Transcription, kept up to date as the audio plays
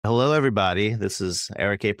everybody. This is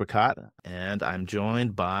Eric Apricot, and I'm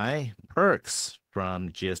joined by Perks from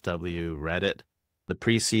GSW Reddit. The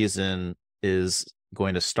preseason is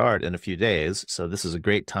going to start in a few days, so this is a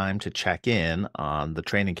great time to check in on the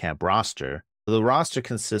training camp roster. The roster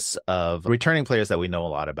consists of returning players that we know a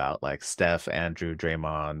lot about, like Steph, Andrew,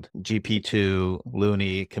 Draymond, GP2,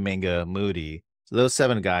 Looney, Kuminga, Moody. So those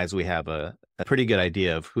 7 guys, we have a pretty good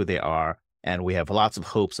idea of who they are, and we have lots of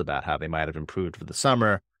hopes about how they might have improved for the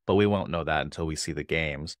summer, but we won't know that until we see the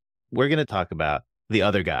games. We're going to talk about the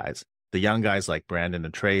other guys, the young guys like Brandin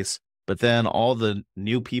and Trayce, but then all the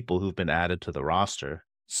new people who've been added to the roster.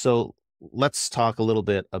 So let's talk a little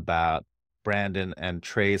bit about Brandin and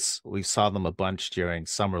Trayce. We saw them a bunch during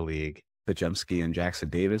Summer League. Podziemski and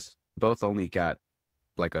Jackson-Davis both only got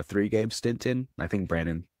like a 3-game stint in. I think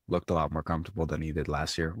Brandin looked a lot more comfortable than he did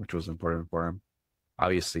last year, which was important for him.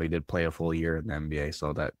 Obviously, he did play a full year in the NBA,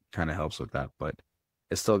 so that kind of helps with that. But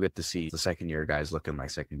it's still good to see the second-year guys looking like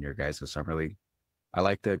second-year guys in Summer League. I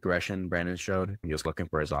like the aggression Brandin showed. He was looking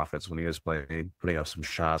for his offense when he was playing, putting up some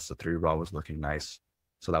shots. The 3-ball was looking nice.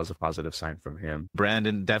 So that was a positive sign from him.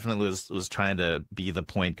 Brandin definitely was trying to be the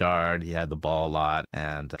point guard. He had the ball a lot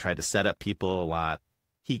and tried to set up people a lot.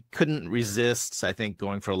 He couldn't resist, I think,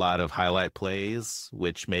 going for a lot of highlight plays,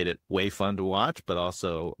 which made it way fun to watch, but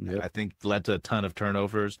also I think led to a ton of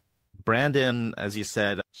turnovers. Brandin, as you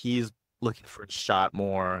said, he's looking for a shot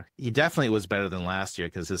more. He definitely was better than last year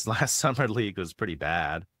because his last Summer League was pretty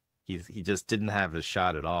bad. He just didn't have his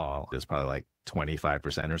shot at all. It was probably like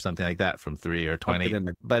 25% or something like that from 3 or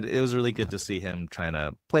 20. But it was really good to see him trying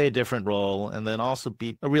to play a different role and then also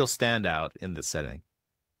be a real standout in this setting.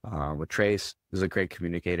 With Trayce, he's a great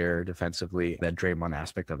communicator defensively. That Draymond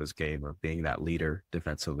aspect of his game of being that leader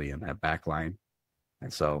defensively in that back line.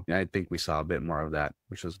 And so I think we saw a bit more of that,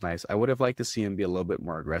 which was nice. I would have liked to see him be a little bit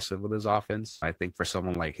more aggressive with his offense. I think for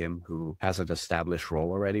someone like him who has an established role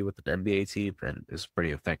already with the NBA team and is pretty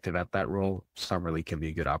effective at that role, Summer League can be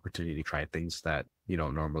a good opportunity to try things that you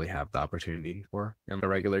don't normally have the opportunity for in a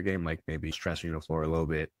regular game, like maybe stretching the floor a little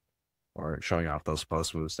bit or showing off those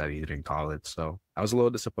post moves that he did in college. So I was a little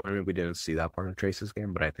disappointed we didn't see that part of Trayce's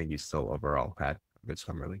game, but I think he still overall had a good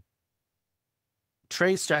Summer League.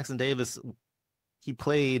 Trayce Jackson-Davis, he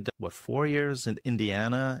played, 4 years in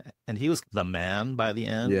Indiana, and he was the man by the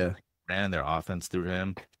end. Yeah. Ran their offense through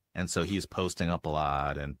him. And so he's posting up a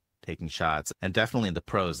lot and taking shots. And definitely in the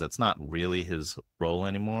pros, that's not really his role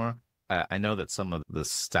anymore. I know that some of the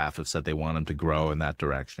staff have said they want him to grow in that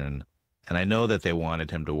direction. And I know that they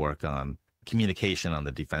wanted him to work on communication on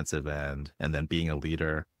the defensive end and then being a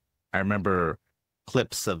leader. I remember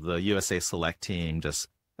clips of the USA Select team just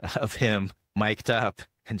of him mic'd up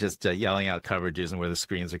and just yelling out coverages and where the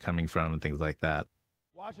screens are coming from and things like that.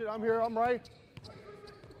 Watch it, I'm here, I'm right.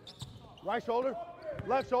 Right shoulder,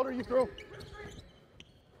 left shoulder, you through.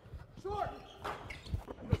 Short.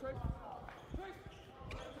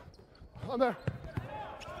 I'm there.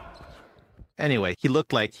 Anyway, he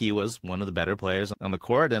looked like he was one of the better players on the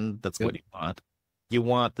court, and that's what you want. You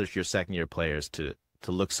want your second-year players to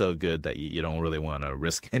look so good that you don't really want to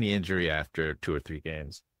risk any injury after 2 or 3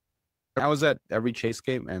 games. I was at every Chase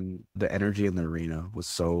game, and the energy in the arena was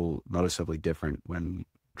so noticeably different when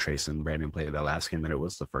Trayce and Brandin played that last game than it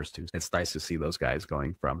was the first 2. It's nice to see those guys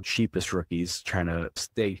going from sheepish rookies trying to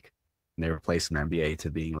stake in their place in the NBA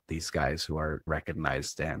to being these guys who are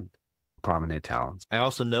recognized and prominent talents. I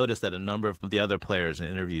also noticed that a number of the other players in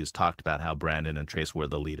interviews talked about how Brandin and Trayce were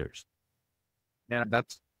the leaders. Yeah,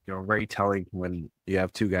 that's very telling when you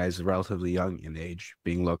have 2 guys relatively young in age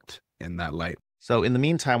being looked in that light. So in the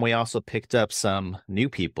meantime, we also picked up some new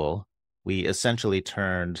people. We essentially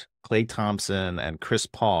turned Klay Thompson and Chris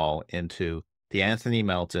Paul into De'Anthony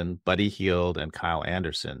Melton, Buddy Hield, and Kyle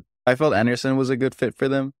Anderson. I felt Anderson was a good fit for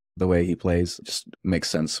them. The way he plays just makes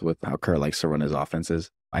sense with how Kerr likes to run his offenses.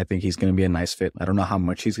 I think he's going to be a nice fit. I don't know how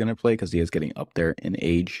much he's going to play because he is getting up there in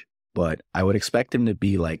age, but I would expect him to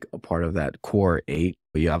be like a part of that core 8.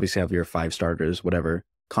 You obviously have your 5 starters, whatever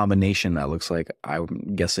combination that looks like.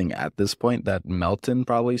 I'm guessing at this point that Melton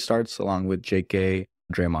probably starts along with JK,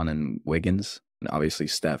 Draymond, and Wiggins, and obviously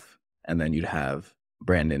Steph. And then you'd have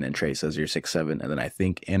Brandin and Trayce as your 6-7. And then I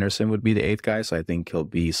think Anderson would be the 8th guy. So I think he'll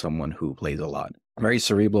be someone who plays a lot. Very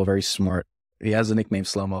cerebral, very smart. He has the nickname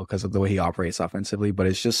Slow-Mo because of the way he operates offensively, but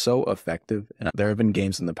it's just so effective. And there have been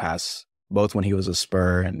games in the past, both when he was a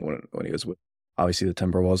Spur and when he was with obviously the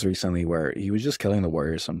Timberwolves recently, where he was just killing the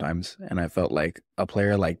Warriors sometimes. And I felt like a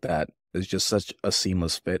player like that is just such a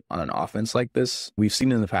seamless fit on an offense like this. We've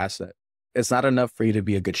seen in the past that it's not enough for you to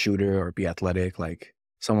be a good shooter or be athletic like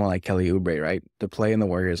someone like Kelly Oubre, right? To play in the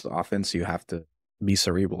Warriors offense, you have to be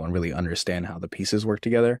cerebral and really understand how the pieces work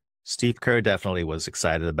together. Steve Kerr definitely was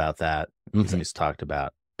excited about that. He's talked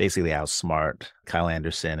about basically how smart Kyle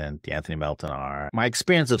Anderson and De'Anthony Melton are. My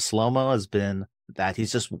experience of slow-mo has been that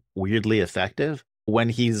he's just weirdly effective. When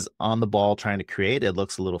he's on the ball trying to create, it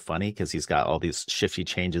looks a little funny because he's got all these shifty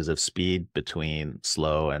changes of speed between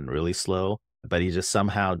slow and really slow, but he just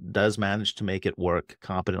somehow does manage to make it work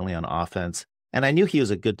competently on offense. And I knew he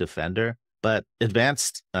was a good defender, but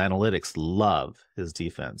advanced analytics love his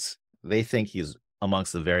defense. They think he's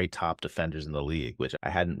amongst the very top defenders in the league, which I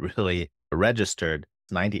hadn't really registered.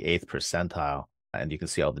 98th percentile. And you can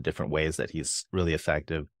see all the different ways that he's really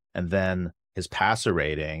effective. And then his passer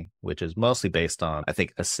rating, which is mostly based on, I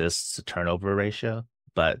think, assists to turnover ratio,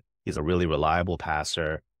 but he's a really reliable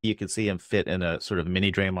passer. You can see him fit in a sort of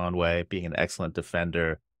mini Draymond way, being an excellent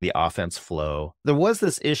defender, the offense flow. There was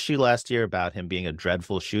this issue last year about him being a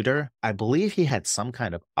dreadful shooter. I believe he had some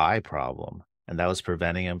kind of eye problem, and that was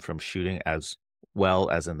preventing him from shooting as well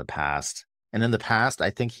as in the past. And in the past, I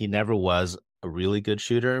think he never was a really good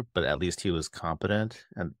shooter, but at least he was competent.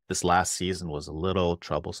 And this last season was a little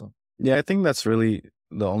troublesome. Yeah, I think that's really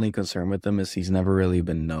the only concern with him is he's never really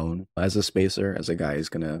been known as a spacer, as a guy who's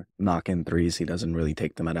going to knock in threes. He doesn't really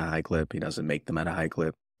take them at a high clip. He doesn't make them at a high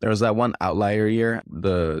clip. There was that one outlier year,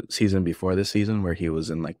 the season before this season, where he was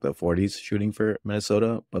in like the 40s shooting for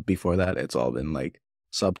Minnesota. But before that, it's all been like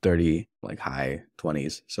sub 30, like high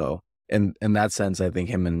 20s. So in that sense, I think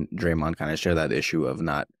him and Draymond kind of share that issue of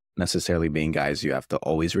not necessarily being guys you have to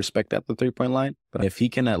always respect at the 3-point line. But if he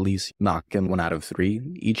can at least knock in 1 out of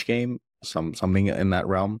 3 each game, something in that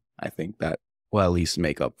realm, I think that will at least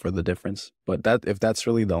make up for the difference. But that if that's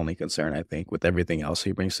really the only concern, I think with everything else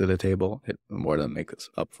he brings to the table, it more than makes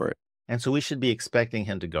up for it. And so we should be expecting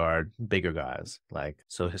him to guard bigger guys.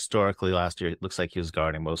 So historically last year, it looks like he was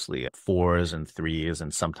guarding mostly 4s and 3s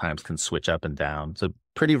and sometimes can switch up and down. So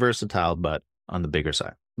pretty versatile, but on the bigger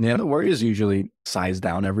side. Yeah, the Warriors usually size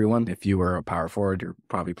down everyone. If you were a power forward, you're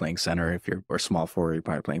probably playing center. If you're a small forward, you're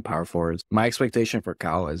probably playing power forwards. My expectation for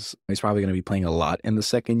Cal is he's probably going to be playing a lot in the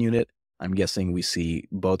second unit. I'm guessing we see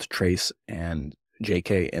both Trayce and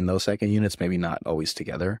JK in those second units, maybe not always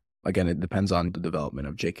together. Again, it depends on the development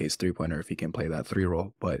of JK's 3-pointer if he can play that 3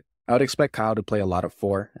 role. But I would expect Kyle to play a lot of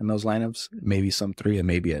 4 in those lineups, maybe some 3 and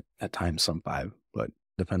maybe at times some 5. But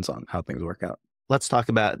depends on how things work out. Let's talk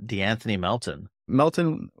about De'Anthony Melton.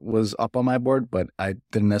 Melton was up on my board, but I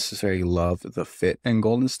didn't necessarily love the fit in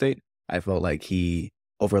Golden State. I felt like he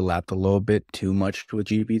overlapped a little bit too much with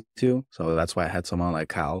GP2. So that's why I had someone like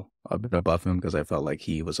Kyle a bit above him, because I felt like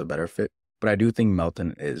he was a better fit. But I do think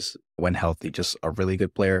Melton is, when healthy, just a really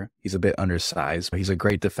good player. He's a bit undersized, but he's a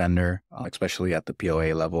great defender, especially at the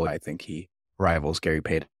POA level. I think he rivals Gary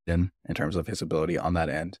Payton in terms of his ability on that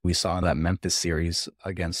end. We saw in that Memphis series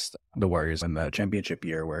against the Warriors in the championship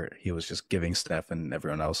year where he was just giving Steph and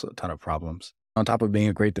everyone else a ton of problems. On top of being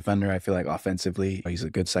a great defender, I feel like offensively, he's a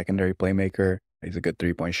good secondary playmaker. He's a good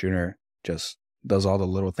 3-point shooter. Just does all the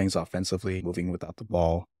little things offensively, moving without the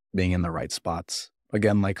ball, being in the right spots.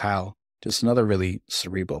 Again, like Kyle, just another really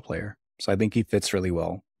cerebral player. So I think he fits really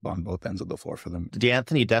well on both ends of the floor for them.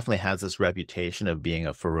 De'Anthony definitely has this reputation of being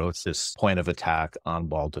a ferocious point of attack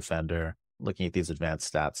on-ball defender. Looking at these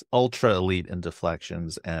advanced stats, ultra elite in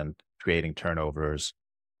deflections and creating turnovers,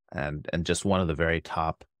 and just one of the very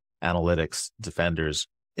top analytics defenders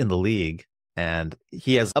in the league. And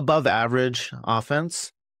he has above average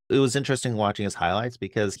offense. It was interesting watching his highlights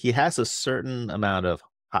because he has a certain amount of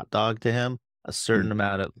hot dog to him, a certain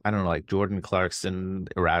amount of, I don't know, like Jordan Clarkson,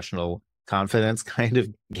 irrational confidence kind of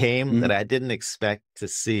game that I didn't expect to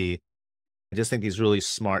see. I just think these really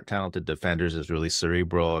smart, talented defenders is really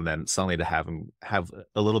cerebral. And then suddenly to have him have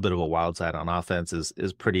a little bit of a wild side on offense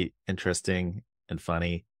is pretty interesting and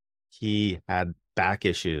funny. He had back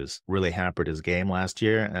issues, really hampered his game last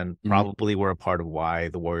year, and probably were a part of why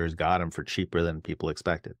the Warriors got him for cheaper than people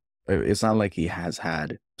expected. It's not like he has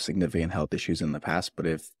had significant health issues in the past, but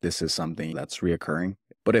if this is something that's reoccurring,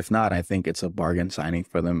 but if not, I think it's a bargain signing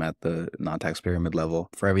for them at the non-tax pyramid level.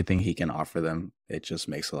 For everything he can offer them, it just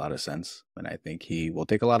makes a lot of sense. And I think he will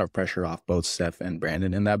take a lot of pressure off both Steph and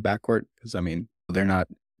Brandin in that backcourt. Because, I mean, they're not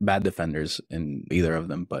bad defenders in either of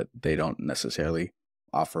them, but they don't necessarily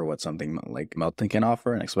offer what something like Melton can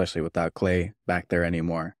offer. And especially without Clay back there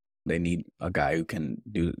anymore, they need a guy who can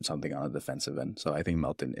do something on the defensive end. So I think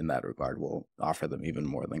Melton in that regard will offer them even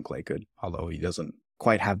more than Clay could, although he doesn't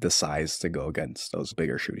quite have the size to go against those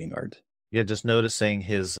bigger shooting guards. Yeah, just noticing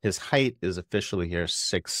his height is officially here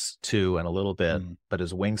 6'2" and a little bit, but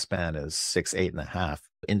his wingspan is 6'8.5".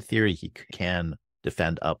 In theory, he can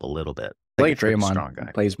defend up a little bit. Like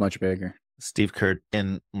Draymond plays much bigger. Steve Kerr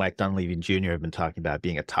and Mike Dunleavy Jr. have been talking about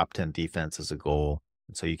being a top 10 defense as a goal.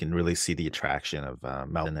 So you can really see the attraction of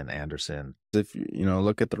Melton and Anderson. If you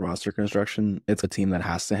look at the roster construction, it's a team that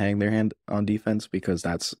has to hang their hand on defense because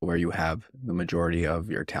that's where you have the majority of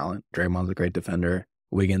your talent. Draymond's a great defender.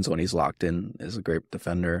 Wiggins, when he's locked in, is a great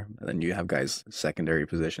defender. And then you have guys secondary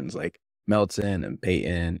positions like Melton and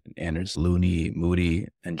Peyton, Anderson, Looney, Moody,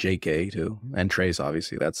 and JK too. And Trayce,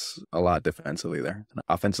 obviously. That's a lot defensively there.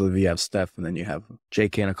 Offensively, you have Steph, and then you have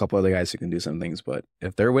JK and a couple other guys who can do some things. But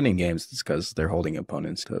if they're winning games, it's because they're holding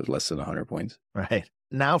opponents to less than 100 points. Right.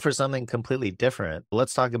 Now for something completely different,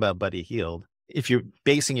 let's talk about Buddy Hield. If you're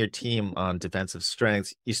basing your team on defensive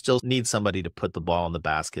strengths, you still need somebody to put the ball in the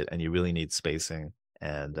basket, and you really need spacing.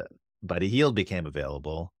 And Buddy Hield became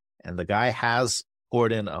available, and the guy has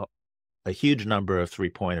poured in a huge number of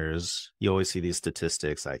three-pointers. You always see these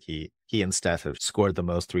statistics, like he and Steph have scored the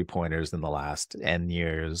most three-pointers in the last N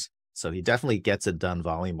years. So he definitely gets it done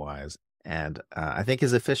volume-wise. And I think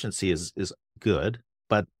his efficiency is good,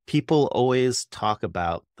 but people always talk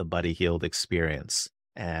about the Buddy Hield experience.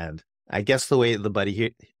 And I guess the way the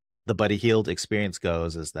Buddy Hield experience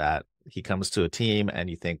goes is that he comes to a team and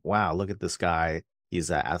you think, wow, look at this guy. He's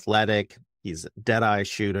athletic. He's a dead-eye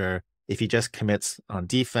shooter. If he just commits on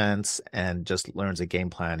defense and just learns a game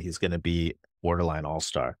plan, he's going to be borderline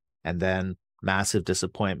all-star. And then massive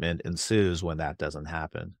disappointment ensues when that doesn't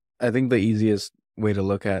happen. I think the easiest way to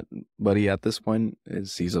look at Buddy at this point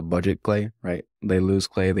is he's a budget Clay, right? They lose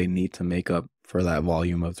Clay. They need to make up for that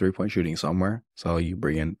volume of three-point shooting somewhere. So you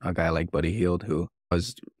bring in a guy like Buddy Hield, who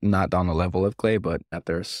was not on the level of Clay, but at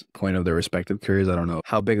their point of their respective careers, I don't know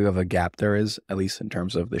how big of a gap there is, at least in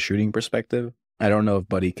terms of the shooting perspective. I don't know if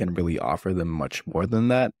Buddy can really offer them much more than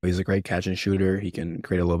that. He's a great catch and shooter. He can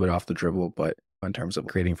create a little bit off the dribble, but in terms of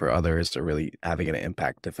creating for others or really having an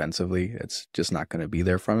impact defensively, it's just not going to be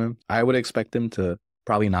there from him. I would expect him to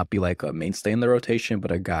probably not be like a mainstay in the rotation,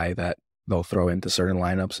 but a guy that they'll throw into certain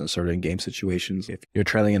lineups and certain game situations. If you're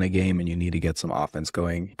trailing in a game and you need to get some offense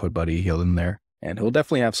going, put Buddy Hield in there. And he'll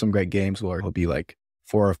definitely have some great games where he'll be like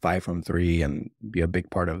 4 or 5 from 3 and be a big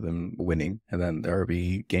part of them winning. And then there'll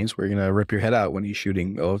be games where you're going to rip your head out when he's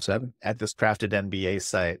shooting 0 of 7. At this Crafted NBA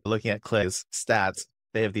site, looking at Clay's stats,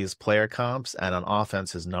 they have these player comps, and on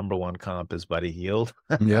offense, his number one comp is Buddy Hield.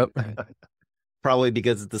 Yep. Probably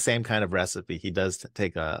because it's the same kind of recipe. He does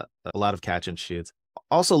take a lot of catch and shoots.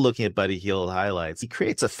 Also looking at Buddy Hield highlights, he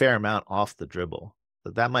creates a fair amount off the dribble.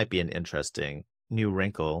 So that might be an interesting new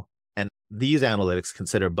wrinkle. And these analytics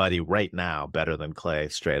consider Buddy right now better than Clay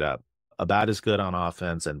straight up. About as good on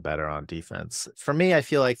offense and better on defense. For me, I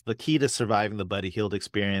feel like the key to surviving the Buddy Hield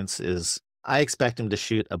experience is I expect him to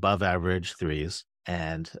shoot above average threes.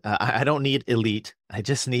 And I don't need elite. I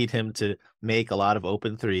just need him to make a lot of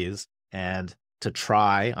open threes and to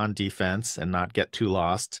try on defense and not get too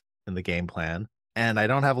lost in the game plan. And I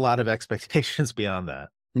don't have a lot of expectations beyond that.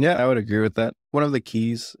 Yeah, I would agree with that. One of the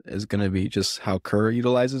keys is going to be just how Kerr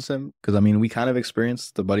utilizes him. Because, I mean, we kind of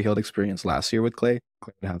experienced the Buddy Hield experience last year with Clay.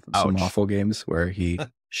 Clay had some awful games where he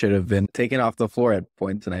should have been taken off the floor at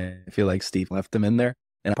points. And I feel like Steve left him in there.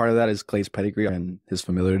 And part of that is Clay's pedigree and his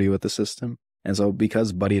familiarity with the system. And so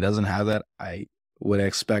because Buddy doesn't have that, I would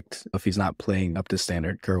expect if he's not playing up to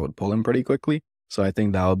standard, Kerr would pull him pretty quickly. So I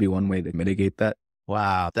think that would be one way to mitigate that.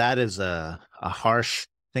 Wow, that is a harsh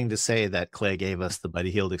thing to say, that Clay gave us the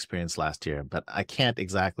Buddy Hield experience last year, but I can't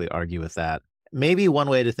exactly argue with that. Maybe one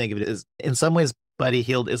way to think of it is, in some ways, Buddy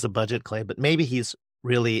Hield is a budget Clay, but maybe he's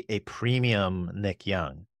really a premium Nick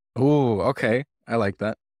Young. Oh, okay. I like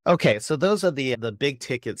that. Okay, so those are the big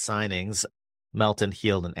ticket signings, Melton,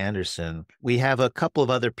 Hield, and Anderson. We have a couple of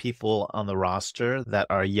other people on the roster that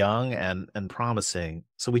are young and promising.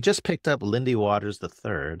 So we just picked up Lindy Waters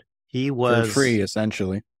III. He was for free,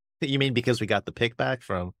 essentially. You mean because we got the pick back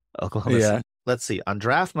from Oklahoma City? Yeah. Let's see. On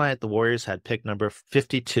draft night, the Warriors had pick number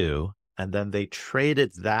 52, and then they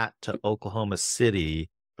traded that to Oklahoma City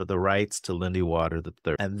for the rights to Lindy Waters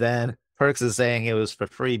III. And then Perks is saying it was for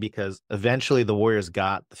free because eventually the Warriors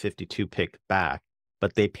got the 52 pick back,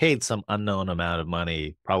 but they paid some unknown amount of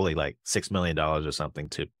money, probably like $6 million or something,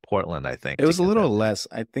 to Portland, I think. It was a little less.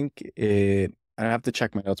 I think I have to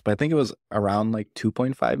check my notes, but I think it was around like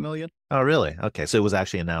 2.5 million. Oh, really? Okay. So it was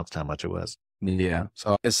actually announced how much it was. Yeah.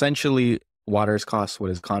 So essentially, Waters costs what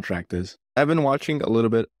his contract is. I've been watching a little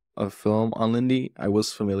bit of film on Lindy. I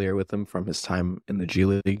was familiar with him from his time in the G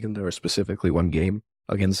League, and there was specifically one game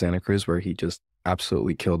against Santa Cruz where he just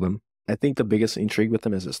absolutely killed them. I think the biggest intrigue with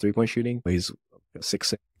him is his three-point shooting. He's a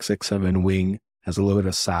 6'6", 6'7" wing, has a little bit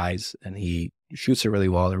of size, and he shoots it really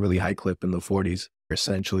well at a really high clip in the 40s.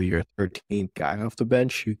 Essentially your 13th guy off the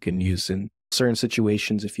bench you can use in certain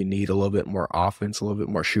situations if you need a little bit more offense, a little bit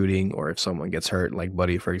more shooting, or if someone gets hurt, like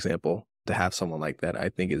Buddy, for example. to have someone like that, I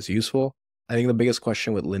think is useful. I think the biggest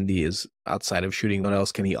question with Lindy is outside of shooting, what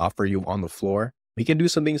else can he offer you on the floor? He can do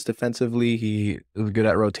some things defensively. He is good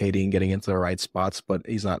at rotating, getting into the right spots, but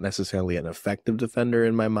he's not necessarily an effective defender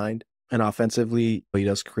in my mind. And offensively, he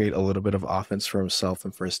does create a little bit of offense for himself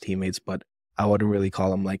and for his teammates, but I wouldn't really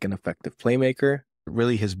call him like an effective playmaker.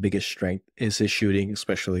 Really, his biggest strength is his shooting,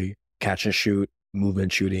 especially catch and shoot,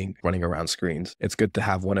 movement shooting, running around screens. It's good to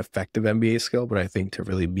have one effective NBA skill, but I think to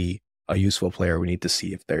really be a useful player, we need to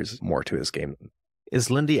see if there's more to his game.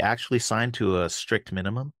 Is Lindy actually signed to a strict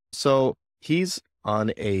minimum? So he's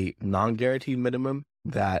on a non-guaranteed minimum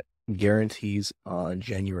that guarantees on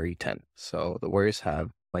January 10th. So the Warriors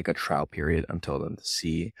have like a trial period until then to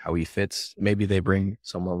see how he fits. Maybe they bring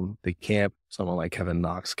someone to camp, someone like Kevin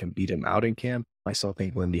Knox can beat him out in camp. I still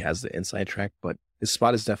think Lindy has the inside track, but his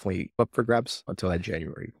spot is definitely up for grabs until that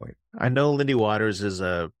January point. I know Lindy Waters is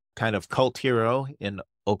a kind of cult hero in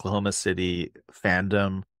Oklahoma City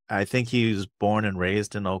fandom. I think he was born and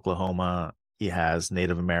raised in Oklahoma. He has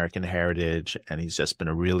Native American heritage, and he's just been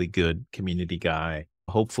a really good community guy.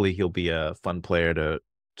 Hopefully he'll be a fun player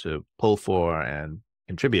to pull for and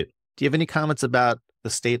contribute. Do you have any comments about the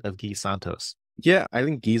state of Guy Santos? Yeah, I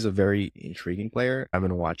think Guy's a very intriguing player. I've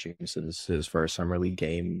been watching him since his first Summer League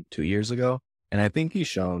game 2 years ago, and I think he's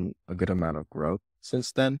shown a good amount of growth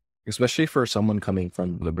since then, especially for someone coming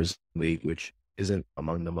from the Brazil League, which isn't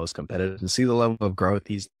among the most competitive. To see the level of growth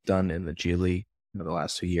he's done in the G League in the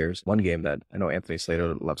last 2 years. One game that I know Anthony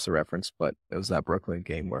Slater loves to reference, but it was that Brooklyn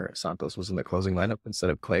game where Santos was in the closing lineup instead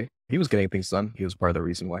of Clay. He was getting things done. He was part of the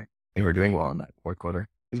reason why they were doing well in that fourth quarter.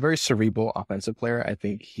 He's a very cerebral offensive player. I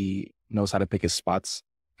think he knows how to pick his spots.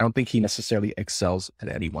 I don't think he necessarily excels at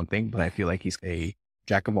any one thing, but I feel like he's a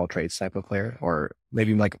jack of all trades type of player, or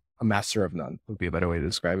maybe like a master of none would be a better way to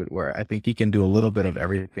describe it, where I think he can do a little bit of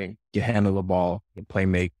everything. He can handle the ball, he can play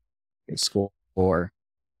make, he can score,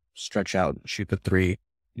 stretch out, shoot the three,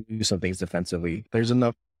 do some things defensively. There's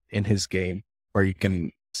enough in his game where you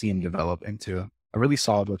can see him develop into a really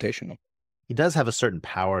solid rotational. He does have a certain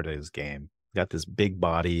power to his game. He's got this big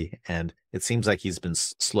body, and it seems like he's been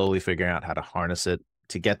slowly figuring out how to harness it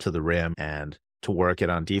to get to the rim and to work it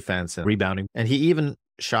on defense and rebounding. And he even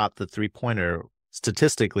shot the three-pointer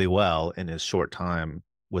statistically well in his short time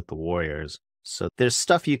with the Warriors. So there's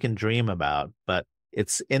stuff you can dream about, but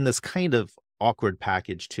it's in this kind of awkward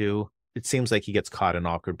package too. It seems like he gets caught in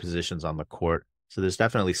awkward positions on the court. So there's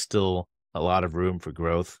definitely still a lot of room for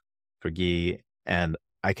growth for Guy. And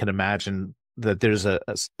I can imagine that there's a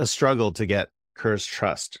struggle to get Kerr's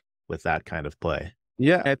trust with that kind of play.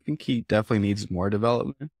 Yeah, I think he definitely needs more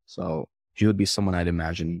development. So he would be someone I'd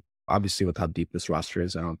imagine, obviously with how deep this roster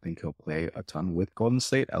is, I don't think he'll play a ton with Golden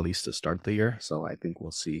State, at least to start the year. So I think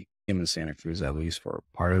we'll see him in Santa Cruz at least for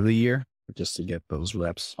part of the year, just to get those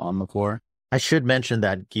reps on the floor. I should mention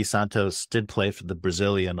that Guy Santos did play for the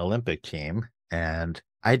Brazilian Olympic team, and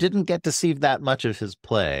I didn't get to see that much of his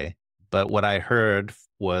play, but what I heard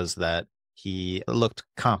was that he looked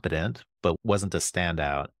competent, but wasn't a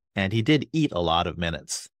standout. And he did eat a lot of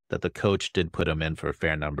minutes, that the coach did put him in for a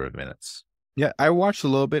fair number of minutes. Yeah, I watched a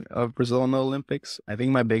little bit of Brazil in the Olympics. I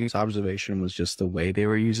think my biggest observation was just the way they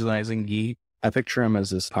were utilizing Guy. I picture him as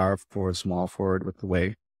this power forward, small forward with the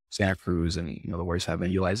way Santa Cruz and the Warriors have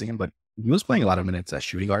been utilizing him, but he was playing a lot of minutes as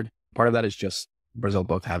shooting guard. Part of that is just Brazil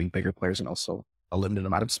both having bigger players and also a limited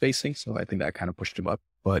amount of spacing. So I think that kind of pushed him up.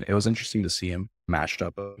 But it was interesting to see him matched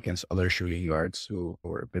up against other shooting guards who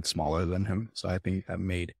were a bit smaller than him. So I think that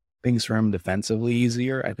made things for him defensively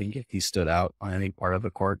easier. I think if he stood out on any part of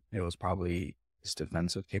the court, it was probably his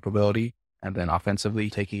defensive capability. And then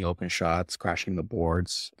offensively, taking open shots, crashing the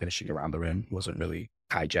boards, finishing around the rim. He wasn't really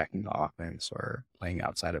hijacking the offense or playing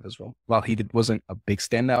outside of his role. While he wasn't a big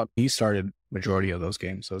standout, he started majority of those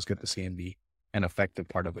games. So it's good to see him be an effective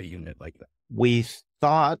part of a unit like that. We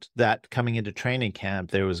thought that coming into training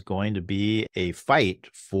camp, there was going to be a fight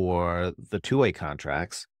for the two-way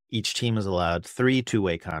contracts. Each team is allowed 3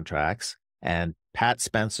 two-way contracts, and Pat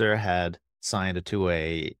Spencer had signed a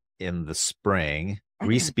two-way in the spring.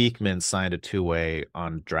 Reese Beekman signed a two-way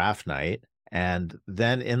on draft night. And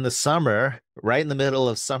then in the summer, right in the middle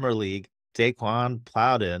of Summer League, Daquan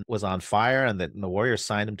Plowden was on fire, and the Warriors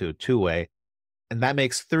signed him to a two-way. And that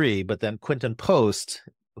makes 3, but then Quinton Post,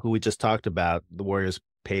 who we just talked about, the Warriors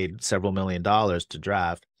paid several $1 million to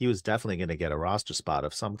draft. He was definitely going to get a roster spot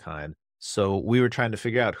of some kind. So we were trying to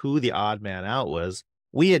figure out who the odd man out was.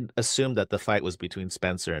 We had assumed that the fight was between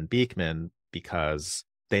Spencer and Beekman because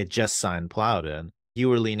they had just signed Plowden. You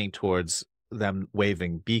were leaning towards them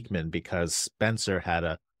waiving Beekman because Spencer had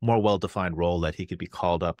a more well-defined role that he could be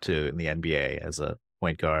called up to in the NBA as a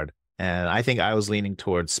point guard. And I think I was leaning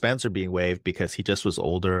towards Spencer being waived because he just was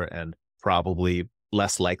older and probably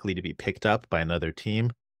less likely to be picked up by another team.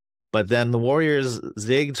 But then the Warriors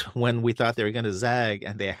zigged when we thought they were going to zag,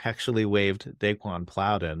 and they actually waived Daquan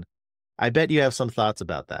Plowden. I bet you have some thoughts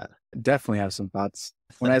about that. Definitely have some thoughts.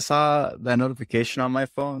 When I saw that notification on my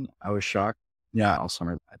phone, I was shocked. Yeah, all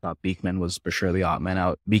summer I thought Beekman was for sure the odd man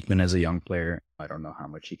out. Beekman is a young player. I don't know how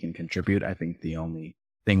much he can contribute. I think the only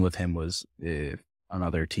thing with him was if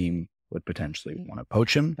another team would potentially want to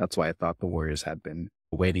poach him. That's why I thought the Warriors had been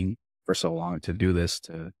waiting for so long to do this,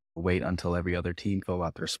 to wait until every other team filled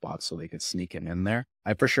out their spots so they could sneak him in there.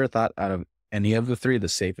 I for sure thought out of any of the three, the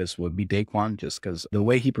safest would be Daquan, just because the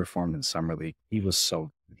way he performed in Summer League, he was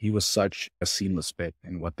such a seamless fit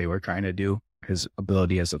in what they were trying to do. His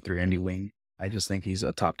ability as a 3-and-D wing, I just think he's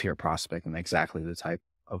a top tier prospect and exactly the type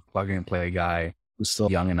of plug and play guy who's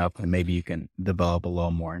still young enough, and maybe you can develop a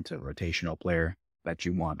little more into a rotational player that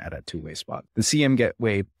you want at a two-way spot. To see him get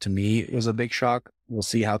waived, to me, was a big shock. We'll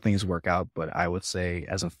see how things work out, but I would say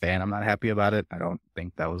as a fan, I'm not happy about it. I don't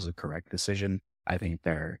think that was a correct decision. I think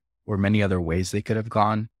there were many other ways they could have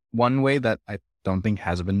gone. One way that I don't think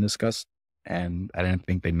has been discussed, and I didn't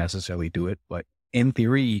think they'd necessarily do it, but in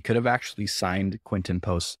theory, you could have actually signed Quinton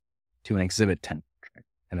Post to an Exhibit 10 contract.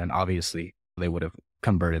 And then obviously they would have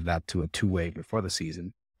converted that to a two-way before the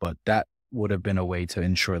season, but that would have been a way to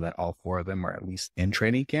ensure that all four of them are at least in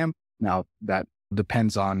training camp. Now that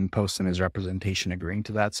depends on Post and his representation agreeing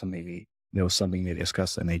to that. So maybe there was something they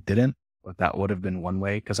discussed and they didn't, but that would have been one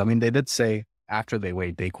way. Cause I mean, they did say after they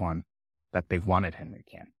waived Daquan that they wanted him in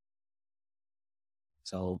camp.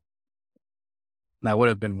 So that would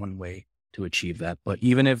have been one way to achieve that. But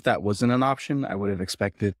even if that wasn't an option, I would have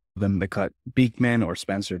expected them to cut Beekman or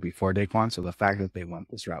Spencer before Daquan. So the fact that they went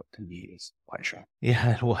this route to me is quite a shock.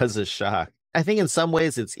 Yeah, it was a shock. I think in some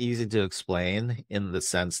ways it's easy to explain in the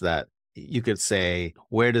sense that you could say,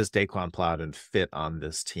 where does Daquan Plowden fit on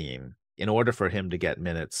this team? In order for him to get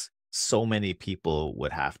minutes, so many people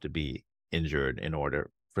would have to be injured in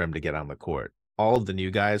order for him to get on the court. All of the new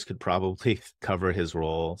guys could probably cover his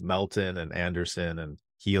role. Melton and Anderson and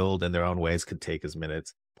Hield in their own ways could take his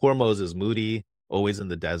minutes. Poor Moses Moody, always in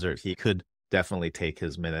the desert. He could definitely take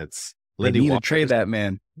his minutes. They need to trade that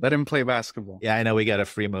man. Let him play basketball. Yeah, I know we got a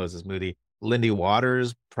free Moses Moody. Lindy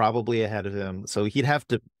Waters probably ahead of him. So he'd have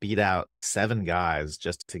to beat out 7 guys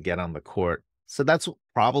just to get on the court. So that's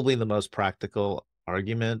probably the most practical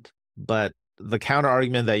argument. But the counter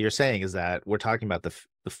argument that you're saying is that we're talking about the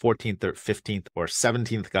 14th or 15th or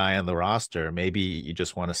 17th guy on the roster. Maybe you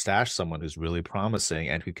just want to stash someone who's really promising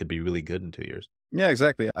and who could be really good in 2 years. Yeah,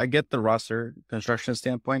 exactly. I get the roster construction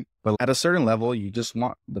standpoint, but at a certain level, you just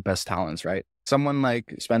want the best talents, right? Someone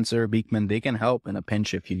like Spencer, Beekman, they can help in a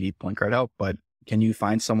pinch if you need point guard help, but can you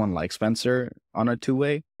find someone like Spencer on a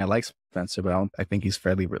two-way? I like Spencer, but I think he's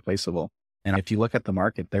fairly replaceable. And if you look at the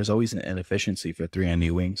market, there's always an inefficiency for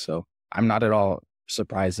 3-and-D wings. So I'm not at all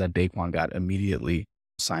surprised that Daquan got immediately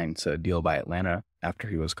signed to a deal by Atlanta after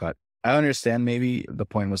he was cut. I understand maybe the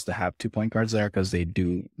point was to have 2 point guards there because they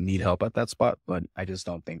do need help at that spot, but I just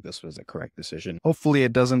don't think this was a correct decision. Hopefully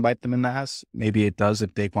it doesn't bite them in the ass. Maybe it does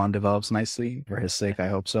if Daquan develops nicely. For his sake, I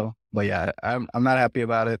hope so. But yeah, I'm not happy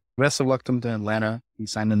about it. Best of luck to him to Atlanta. He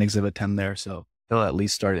signed an Exhibit 10 there, so he'll at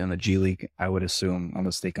least start in the G League, I would assume,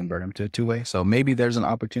 unless they convert him to a two-way. So maybe there's an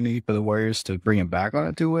opportunity for the Warriors to bring him back on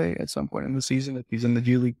a two-way at some point in the season if he's in the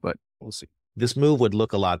G League, but we'll see. This move would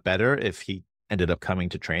look a lot better if he ended up coming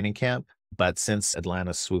to training camp. But since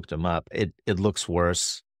Atlanta swooped him up, it looks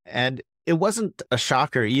worse. And it wasn't a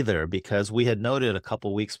shocker either, because we had noted a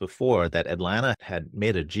couple weeks before that Atlanta had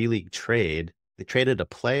made a G League trade. They traded a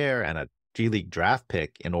player and a G League draft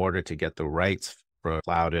pick in order to get the rights for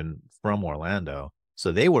Plowden from Orlando.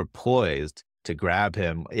 So they were poised to grab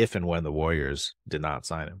him if and when the Warriors did not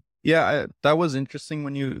sign him. Yeah, that was interesting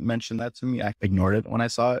when you mentioned that to me. I ignored it when I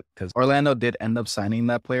saw it because Orlando did end up signing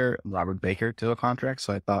that player, Robert Baker, to a contract.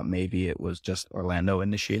 So I thought maybe it was just Orlando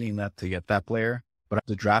initiating that to get that player. But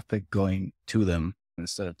the draft pick going to them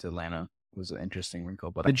instead of to Atlanta was an interesting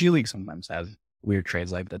wrinkle. But the G League sometimes has weird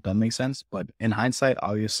trades like that. Doesn't make sense. But in hindsight,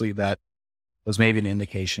 obviously that was maybe an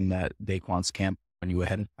indication that Daquan's camp knew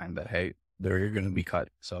ahead of time that, hey, they're going to be cut.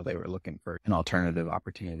 So they were looking for an alternative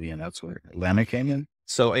opportunity. And that's where Atlanta came in.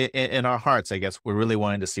 So in our hearts, I guess we're really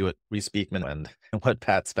wanting to see what Reese Beekman and what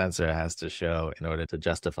Pat Spencer has to show in order to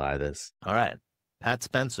justify this. All right, Pat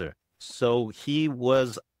Spencer. So he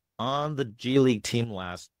was on the G League team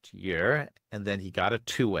last year, and then he got a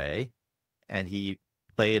two-way, and he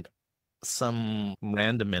played some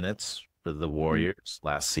random minutes for the Warriors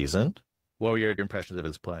last season. What were your impressions of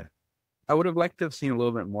his play? I would have liked to have seen a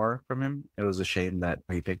little bit more from him. It was a shame that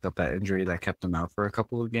he picked up that injury that kept him out for a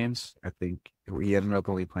couple of games. I think he ended up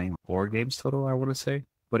only playing 4 games total, I want to say.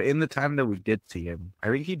 But in the time that we did see him, I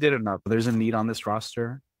think he did enough. There's a need on this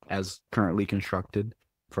roster as currently constructed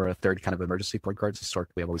for a third kind of emergency point guards.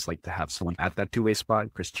 Historically, I've always liked to have someone at that two-way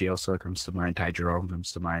spot. Chris Chiosa comes to mind. Ty Jerome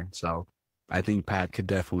comes to mind. So I think Pat could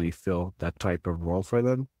definitely fill that type of role for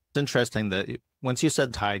them. It's interesting that once you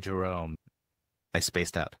said Ty Jerome, I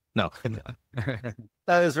spaced out. No, that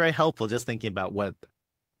was very helpful. Just thinking about what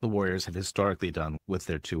the Warriors have historically done with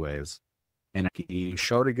their two ways. And he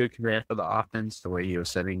showed a good command for the offense, the way he was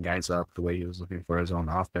setting guys up, the way he was looking for his own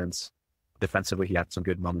offense. Defensively, he had some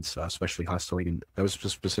good moments, especially hustling. There was a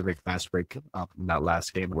specific fast break in that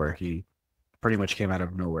last game where he pretty much came out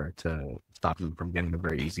of nowhere to stop him from getting a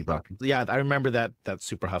very easy bucket. Yeah, I remember that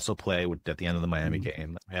super hustle play at the end of the Miami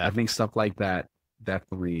game. Yeah. I think stuff like that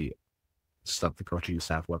definitely stuff the coaching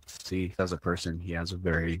staff loves to see. As a person, he has a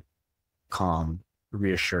very calm,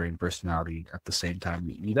 reassuring personality. At the same time,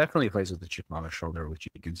 he definitely plays with the chip on his shoulder, which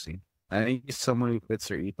you can see. I think he's someone who fits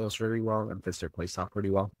their ethos really well and fits their play style pretty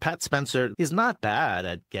well. Pat Spencer, he's not bad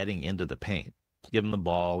at getting into the paint. Give him the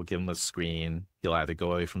ball, give him a screen. He'll either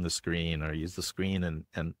go away from the screen or use the screen and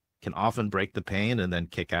can often break the paint and then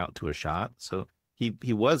kick out to a shot. So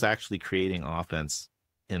he was actually creating offense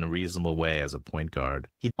in a reasonable way as a point guard.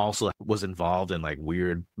 He also was involved in like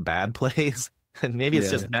weird bad plays. And maybe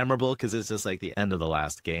it's just memorable because it's just like the end of the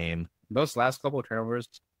last game. Those last couple of turnovers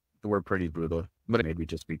were pretty brutal, but maybe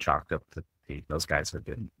just be chalked up to those guys have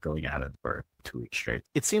been going at it for 2 weeks straight.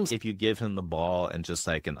 It seems if you give him the ball and just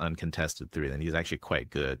like an uncontested three, then he's actually quite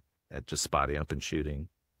good at just spotting up and shooting.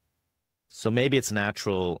 So maybe it's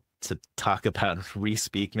natural to talk about Reese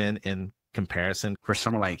Beekman in comparison. For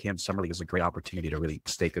someone like him, Summer League is a great opportunity to really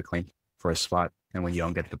stake a claim for a spot. And when you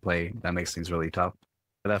don't get to play, that makes things really tough.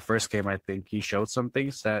 For that first game, I think he showed some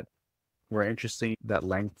things that were interesting. That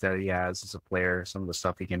length that he has as a player, some of the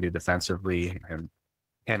stuff he can do defensively and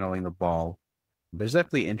handling the ball. There's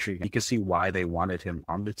definitely intrigue. You can see why they wanted him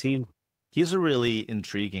on the team. He's a really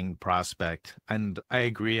intriguing prospect. And I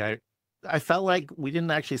agree. I felt like we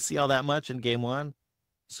didn't actually see all that much in game one.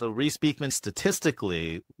 So Reese Beekman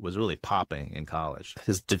statistically was really popping in college.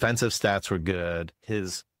 His defensive stats were good.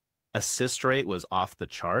 His assist rate was off the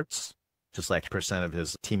charts, just like percent of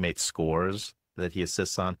his teammates' scores that he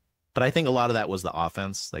assists on. But I think a lot of that was the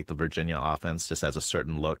offense, like the Virginia offense, just has a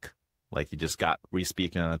certain look. Like you just got Reese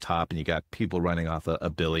Beekman on the top and you got people running off a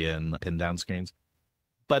billion pin down screens.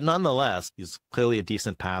 But nonetheless, he's clearly a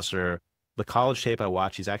decent passer. The college tape I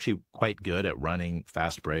watch, he's actually quite good at running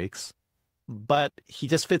fast breaks. But he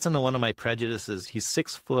just fits into one of my prejudices. He's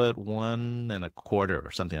 6'1¼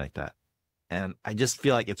 or something like that. And I just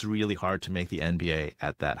feel like it's really hard to make the NBA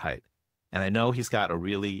at that height. And I know he's got a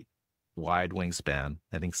really wide wingspan.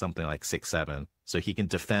 I think something like 6'7". So he can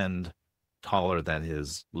defend taller than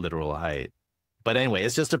his literal height. But anyway,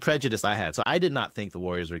 it's just a prejudice I had. So I did not think the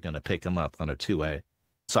Warriors were going to pick him up on a two-way.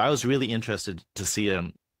 So I was really interested to see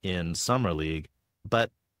him in Summer League. But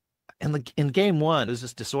in game one, it was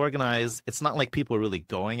just disorganized. It's not like people were really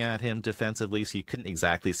going at him defensively, so you couldn't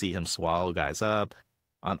exactly see him swallow guys up.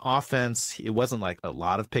 On offense, it wasn't like a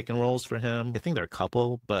lot of pick and rolls for him. I think there are a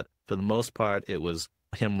couple, but for the most part, it was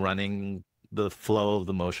him running the flow of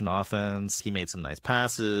the motion offense. He made some nice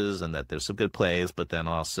passes and that there's some good plays, but then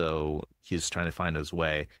also he's trying to find his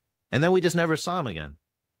way. And then we just never saw him again.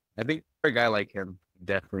 I think for a guy like him,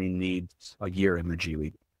 definitely needs a year in the G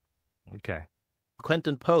League. Okay.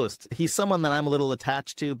 Quentin Post, he's someone that I'm a little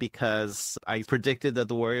attached to because I predicted that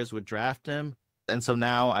the Warriors would draft him. And so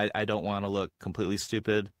now I don't want to look completely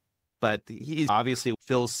stupid, but he obviously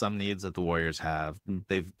fills some needs that the Warriors have.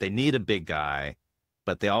 They need a big guy,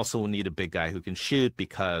 but they also need a big guy who can shoot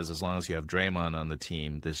because as long as you have Draymond on the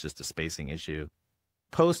team, there's just a spacing issue.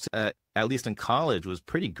 Post, at least in college, was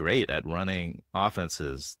pretty great at running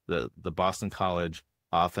offenses. The Boston College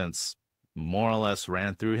offense more or less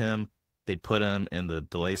ran through him. They'd put him in the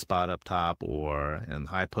delay spot up top or in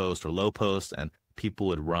high post or low post, and people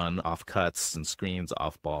would run off cuts and screens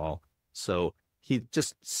off ball. So he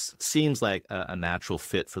just seems like a natural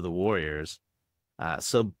fit for the Warriors.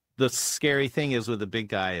 So the scary thing is with the big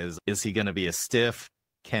guy is he going to be a stiff?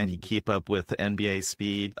 Can he keep up with NBA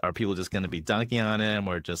speed? Are people just going to be dunking on him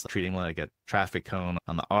or just treating him like a traffic cone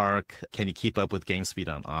on the arc? Can he keep up with game speed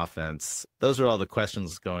on offense? Those are all the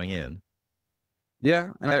questions going in.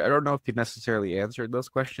 Yeah, and I don't know if he necessarily answered those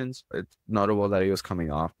questions. It's notable that he was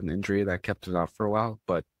coming off an injury that kept him out for a while,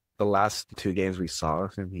 but the last 2 games we saw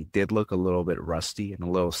of him, he did look a little bit rusty and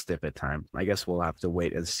a little stiff at times. I guess we'll have to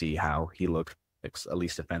wait and see how he looked at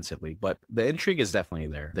least defensively. But the intrigue is definitely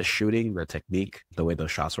there. The shooting, the technique, the way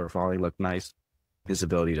those shots were falling looked nice. His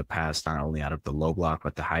ability to pass not only out of the low block,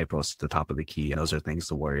 but the high post at the top of the key. And those are things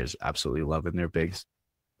the Warriors absolutely love in their bigs.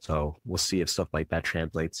 So we'll see if stuff like that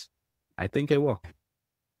translates. I think it will.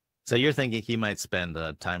 So you're thinking he might spend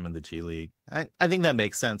time in the G League. I think that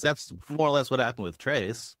makes sense. That's more or less what happened with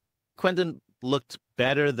Trayce. Quentin looked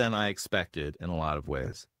better than I expected in a lot of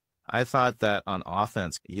ways. I thought that on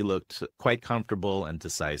offense, he looked quite comfortable and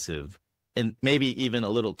decisive, and maybe even a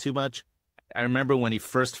little too much. I remember when he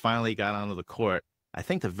first finally got onto the court, I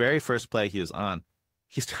think the very first play he was on,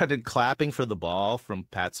 he started clapping for the ball from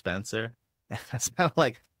Pat Spencer. And it's kind of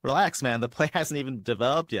like, relax, man. The play hasn't even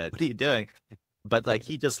developed yet. What are you doing? But like,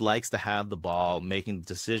 he just likes to have the ball, making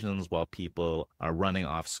decisions while people are running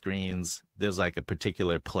off screens. There's like a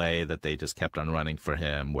particular play that they just kept on running for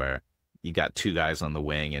him where you got two guys on the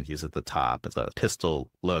wing and he's at the top. It's a pistol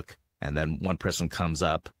look. And then one person comes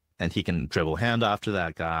up and he can dribble handoff to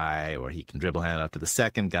that guy, or he can dribble handoff to the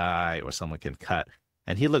second guy, or someone can cut.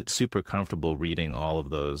 And he looked super comfortable reading all of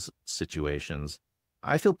those situations.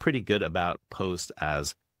 I feel pretty good about Post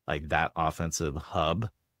as like that offensive hub.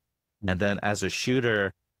 And then as a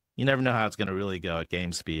shooter, you never know how it's going to really go at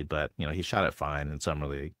game speed, but you know, he shot it fine in summer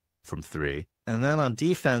league from 3. And then on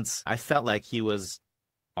defense, I felt like he was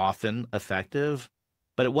often effective,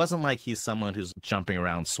 but it wasn't like he's someone who's jumping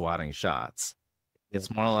around swatting shots. It's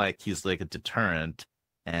more like he's like a deterrent,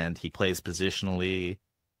 and he plays positionally.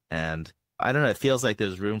 And I don't know, it feels like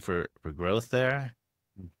there's room for growth there.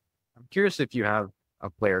 I'm curious if you have a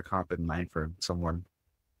player comp in mind for someone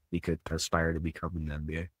he could aspire to become in the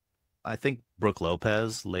NBA. I think Brook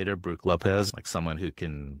Lopez, like someone who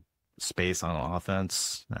can space on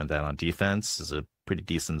offense and then on defense is a pretty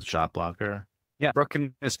decent shot blocker. Yeah, Brook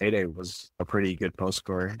in his heyday was a pretty good post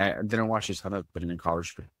scorer. I didn't watch his ton of, but in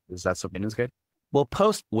college, is that something that's good? Well,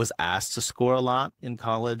 Post was asked to score a lot in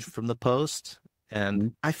college from the post,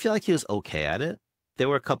 and I feel like he was okay at it. There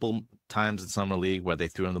were a couple times in summer league where they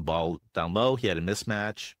threw him the ball down low. He had a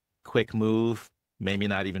mismatch, quick move, maybe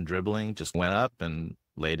not even dribbling, just went up and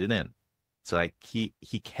laid it in. So like he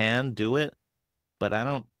can do it, but I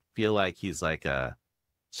don't feel like he's like a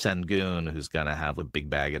Sengun who's gonna have a big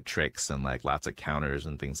bag of tricks and like lots of counters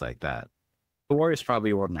and things like that. The Warriors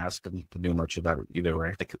probably won't ask him to do much of that either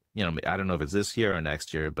way. Like, you know, I don't know if it's this year or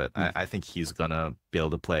next year, but I think he's gonna be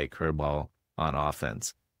able to play curveball on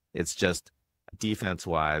offense. It's just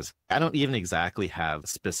defense-wise, I don't even exactly have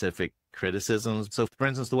specific criticisms. So, for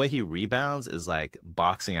instance, the way he rebounds is like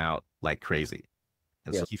boxing out like crazy.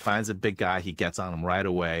 And so he finds a big guy, he gets on him right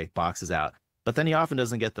away, boxes out. But then he often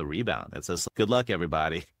doesn't get the rebound. It says, good luck,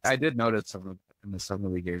 everybody. I did notice some in the summer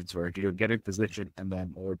league games where he would get in position and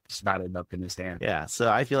then or spat it up in his hand. Yeah, so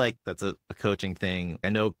I feel like that's a coaching thing. I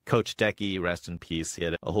know Coach Decky, rest in peace, he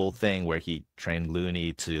had a whole thing where he trained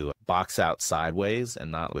Looney to box out sideways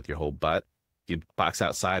and not with your whole butt. If you box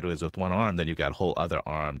out sideways with one arm, then you've got a whole other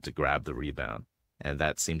arm to grab the rebound. And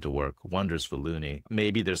that seemed to work wonders for Looney.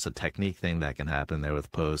 Maybe there's a technique thing that can happen there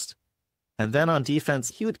with Post. And then on defense,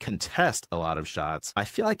 he would contest a lot of shots. I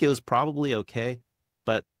feel like it was probably okay,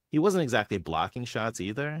 but he wasn't exactly blocking shots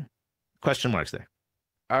either. Question marks there.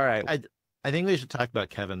 All right. I think we should talk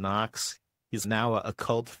about Kevin Knox. He's now a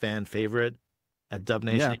cult fan favorite at Dub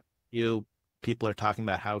Nation. People are talking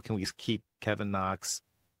about how can we keep Kevin Knox.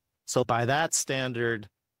 So by that standard,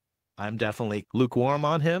 I'm definitely lukewarm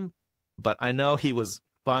on him. But I know he was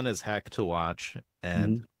fun as heck to watch,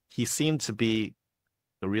 and he seemed to be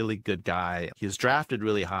a really good guy. He was drafted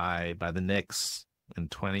really high by the Knicks in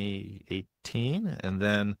 2018, and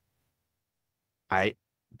then I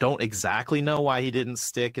don't exactly know why he didn't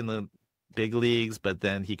stick in the big leagues, but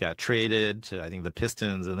then he got traded to, I think, the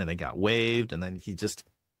Pistons, and then it got waived, and then he just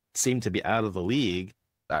seemed to be out of the league.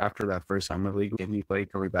 After that first summer league game he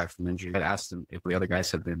played coming back from injury, I asked him if the other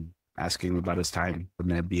guys had been asking him about his time in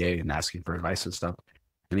the NBA and asking for advice and stuff.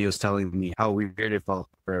 And he was telling me how weird it felt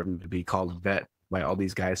for him to be called vet by all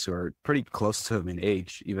these guys who are pretty close to him in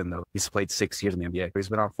age, even though he's played 6 years in the NBA. He's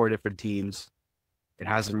been on 4 different teams. It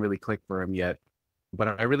hasn't really clicked for him yet.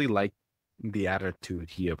 But I really like the attitude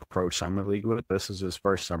he approached summer league with. This is his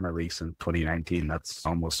first summer league since 2019. That's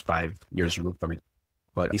almost 5 years removed from it.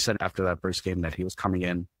 But he said after that first game that he was coming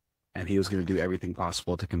in and he was going to do everything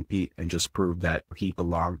possible to compete and just prove that he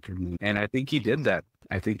belonged. And I think he did that.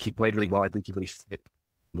 I think he played really well. I think he really fit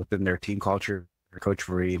within their team culture. Coach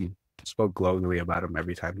Fareed spoke glowingly about him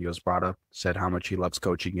every time he was brought up, said how much he loves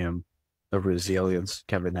coaching him, the resilience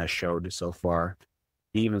Kevin has showed so far.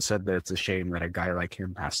 He even said that it's a shame that a guy like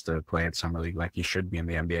him has to play at Summer League like he should be in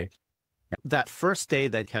the NBA. That first day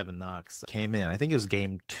that Kevin Knox came in, I think it was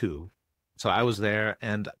game 2. So I was there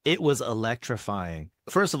and it was electrifying.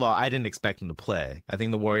 First of all, I didn't expect him to play. I think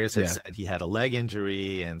the Warriors had said he had a leg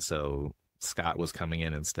injury, and so Scott was coming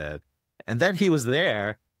in instead. And then he was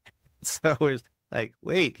there. So it was like,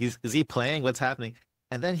 wait, is he playing? What's happening?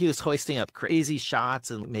 And then he was hoisting up crazy shots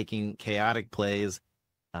and making chaotic plays.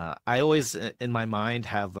 I always, in my mind,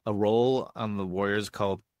 have a role on the Warriors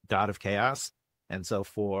called God of Chaos. And so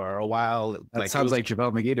for a while... That sounds like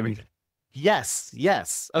JaVale McGee to me.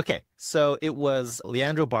 Yes. Okay. So it was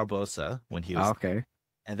Leandro Barbosa when he was... okay.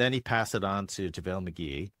 And then he passed it on to JaVale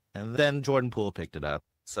McGee. And then Jordan Poole picked it up.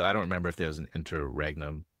 So I don't remember if there was an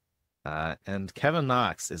interregnum. And Kevin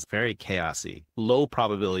Knox is very chaosy. Low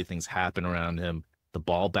probability things happen around him. The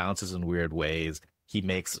ball bounces in weird ways. He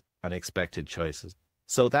makes unexpected choices.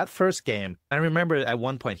 So that first game, I remember at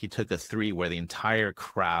one point he took a three where the entire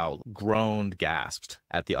crowd groaned, gasped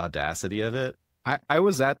at the audacity of it. I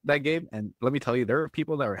was at that game, and let me tell you, there were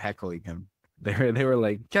people that were heckling him. They were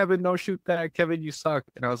like, Kevin, don't shoot that. Kevin, you suck.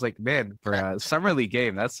 And I was like, man, for a summer league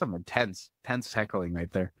game, that's some intense heckling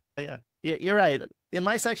right there. Yeah, you're right. In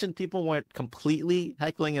my section, people weren't completely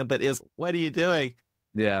heckling him, but what are you doing?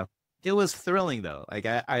 Yeah. It was thrilling, though. Like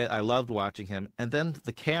I loved watching him. And then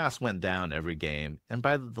the chaos went down every game. And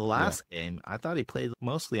by the last game, I thought he played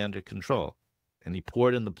mostly under control. And he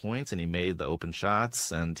poured in the points and he made the open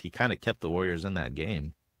shots. And he kind of kept the Warriors in that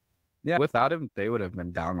game. Yeah, without him, they would have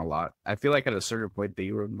been down a lot. I feel like at a certain point,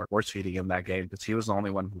 they were force feeding him that game because he was the only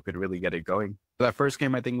one who could really get it going. That first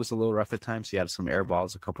game, I think, was a little rough at times. He had some air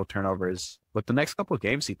balls, a couple turnovers. But the next couple of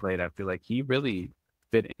games he played, I feel like he really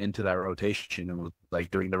fit into that rotation and was like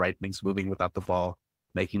doing the right things, moving without the ball,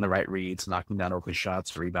 making the right reads, knocking down open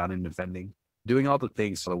shots, rebounding, defending, doing all the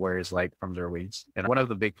things the Warriors like from their wings. And one of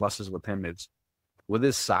the big pluses with him is with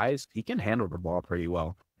his size, he can handle the ball pretty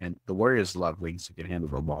well. And the Warriors love wings who can handle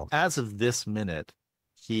the ball. As of this minute,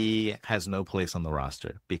 he has no place on the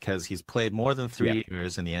roster because he's played more than 3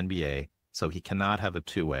 years in the NBA, so he cannot have a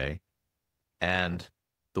two-way. And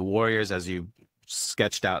the Warriors, as you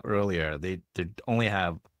sketched out earlier, they only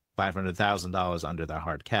have $500,000 under their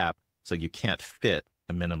hard cap, so you can't fit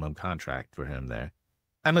a minimum contract for him there.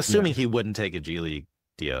 I'm assuming he wouldn't take a G League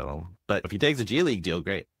deal, but if he takes a G League deal,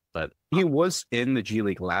 great. But he was in the G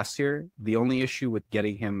League last year. The only issue with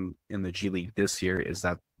getting him in the G League this year is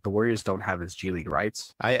that the Warriors don't have his G League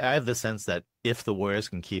rights. I have the sense that if the Warriors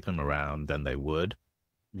can keep him around, then they would,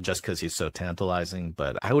 just because he's so tantalizing.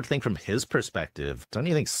 But I would think from his perspective, don't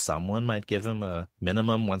you think someone might give him a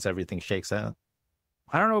minimum once everything shakes out?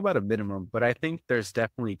 I don't know about a minimum, but I think there's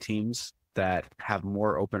definitely teams that have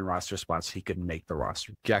more open roster spots he could make the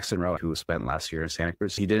roster. Jackson Rowe, who spent last year in Santa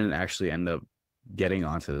Cruz, he didn't actually end up getting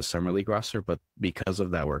onto the summer league roster, but because of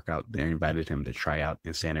that workout, they invited him to try out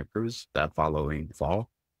in Santa Cruz that following fall.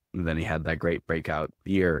 And then he had that great breakout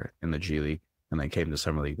year in the G League and then came to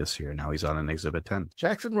summer league this year. Now he's on an Exhibit 10.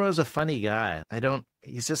 Jackson Rowe's a funny guy.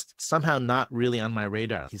 He's just somehow not really on my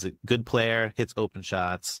radar. He's a good player, hits open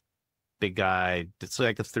shots, big guy. It's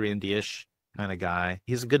like a 3-and-D-ish kind of guy.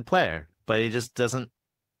 He's a good player, but he just doesn't.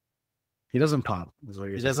 He doesn't pop.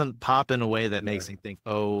 He doesn't pop in a way that makes me think,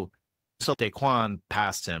 oh, so Daquan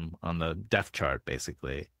passed him on the depth chart,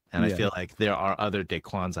 basically. And I feel like there are other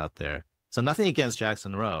Daquans out there. So nothing against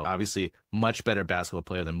Jackson Rowe. Obviously, much better basketball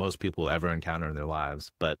player than most people will ever encounter in their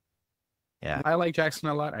lives. But yeah. I like Jackson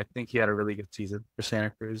a lot. I think he had a really good season for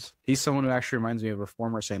Santa Cruz. He's someone who actually reminds me of a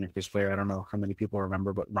former Santa Cruz player. I don't know how many people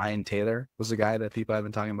remember, but Ryan Taylor was a guy that people have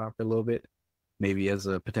been talking about for a little bit. Maybe as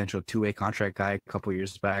a potential two-way contract guy a couple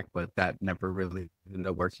years back, but that never really ended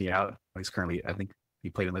up working out. He's currently, I think, he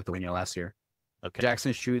played in Lithuania last year. Okay.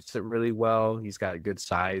 Jackson shoots it really well. He's got good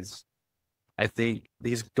size. I think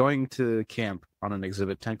he's going to camp on an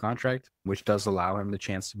Exhibit 10 contract, which does allow him the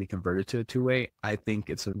chance to be converted to a two-way. I think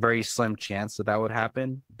it's a very slim chance that would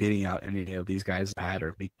happen, beating out any of these guys, Pat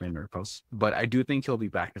or Beekman or Post. But I do think he'll be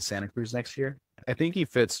back in Santa Cruz next year. I think he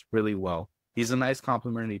fits really well. He's a nice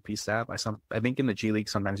complementary piece to have. I think in the G League,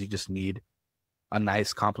 sometimes you just need a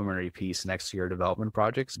nice complementary piece next to your development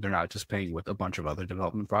projects. They're not just playing with a bunch of other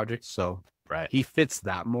development projects. So he fits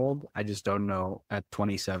that mold. I just don't know at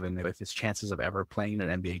 27 if his chances of ever playing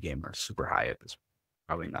an NBA game are super high at this.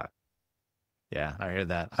 Probably not. Yeah, I hear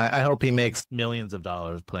that. I hope he makes millions of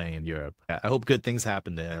dollars playing in Europe. I hope good things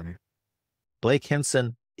happen to him. Blake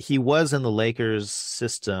Hinson, he was in the Lakers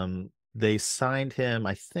system. They signed him,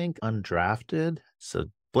 I think, undrafted. So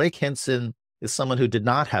Blake Hinson is someone who did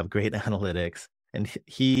not have great analytics. And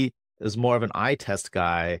he is more of an eye test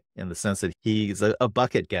guy in the sense that he's a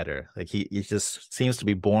bucket getter. Like he just seems to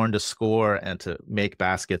be born to score and to make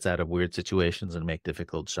baskets out of weird situations and make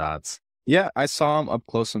difficult shots. Yeah, I saw him up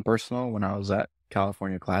close and personal when I was at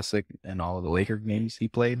California Classic and all of the Laker games he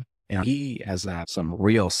played. And he has some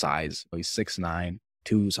real size. He's 6'9",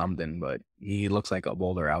 2 something, but he looks like a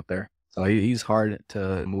boulder out there. So he's hard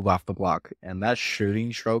to move off the block. And that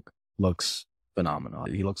shooting stroke looks phenomenal.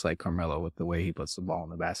 He looks like Carmelo with the way he puts the ball in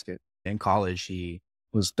the basket. In college, he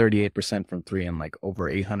was 38% from three and like over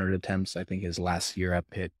 800 attempts. I think his last year at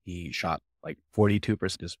Pitt, he shot like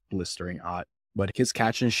 42%, just blistering hot. But his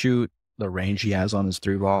catch and shoot, the range he has on his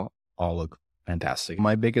three ball, all look fantastic.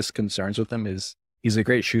 My biggest concerns with him is he's a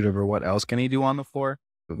great shooter, but what else can he do on the floor?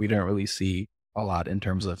 But we don't really see a lot in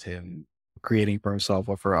terms of him creating for himself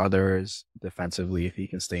or for others defensively, if he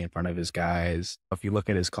can stay in front of his guys. If you look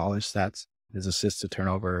at his college stats, his assist to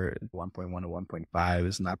turnover 1.1 to 1.5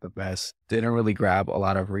 is not the best. Didn't really grab a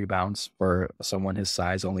lot of rebounds for someone his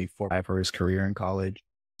size, only 4.5 for his career in college.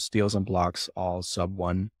 Steals and blocks all sub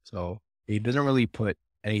 1. So he doesn't really put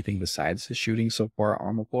anything besides his shooting so far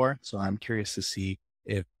on the floor. So I'm curious to see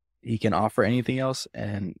if he can offer anything else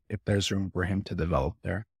and if there's room for him to develop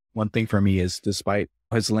there. One thing for me is, despite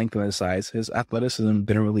his length and his size, his athleticism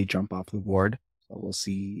didn't really jump off the board. So we'll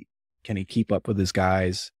see, can he keep up with his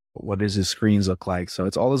guys? What does his screens look like? So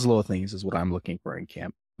it's all those little things is what I'm looking for in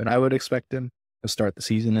camp. But I would expect him to start the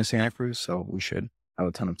season in Santa Cruz, so we should have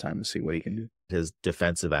a ton of time to see what he can do. His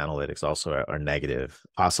defensive analytics also are negative,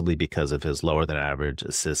 possibly because of his lower than average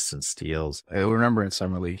assists and steals. I remember in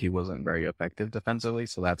Summer League, he wasn't very effective defensively,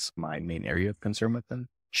 so that's my main area of concern with him.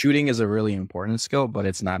 Shooting is a really important skill, but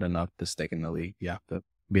it's not enough to stick in the league. You have to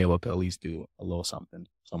be able to at least do a little something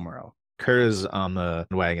somewhere else. Kerr's on the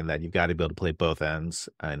wagon that you've got to be able to play both ends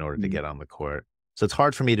in order to get on the court. So it's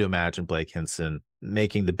hard for me to imagine Blake Hinson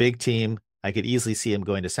making the big team. I could easily see him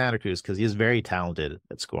going to Santa Cruz because he is very talented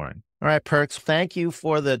at scoring. All right, Perks, thank you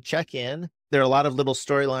for the check-in. There are a lot of little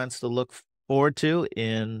storylines to look forward to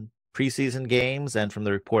in preseason games and from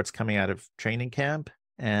the reports coming out of training camp.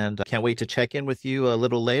 And I can't wait to check in with you a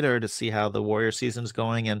little later to see how the Warrior season is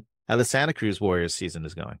going and how the Santa Cruz Warriors season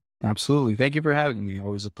is going. Absolutely. Thank you for having me.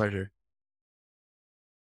 Always a pleasure.